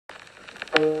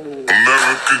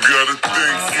America got a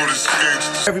thing for this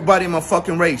gangsta. Everybody in my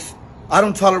fucking race. I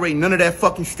don't tolerate none of that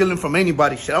fucking stealing from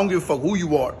anybody shit. I don't give a fuck who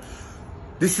you are.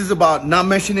 This is about not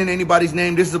mentioning anybody's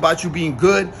name. This is about you being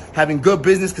good, having good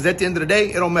business, because at the end of the day,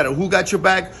 it don't matter who got your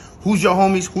back, who's your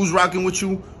homies, who's rocking with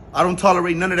you. I don't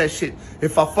tolerate none of that shit.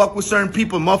 If I fuck with certain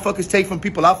people, motherfuckers take from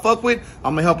people I fuck with,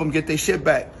 I'm gonna help them get their shit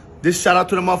back. This shout out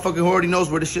to the motherfucker who already knows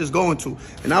where this shit's going to.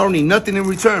 And I don't need nothing in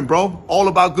return, bro. All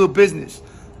about good business.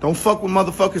 Don't fuck with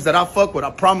motherfuckers that I fuck with. I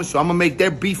promise you, I'm gonna make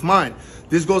their beef mine.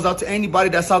 This goes out to anybody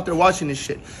that's out there watching this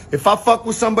shit. If I fuck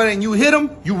with somebody and you hit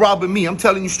them, you robbing me. I'm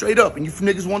telling you straight up. And you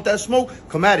niggas want that smoke,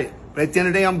 come at it. But at the end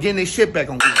of the day, I'm getting their shit back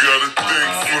on. You got a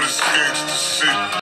thing for this gangsta shit.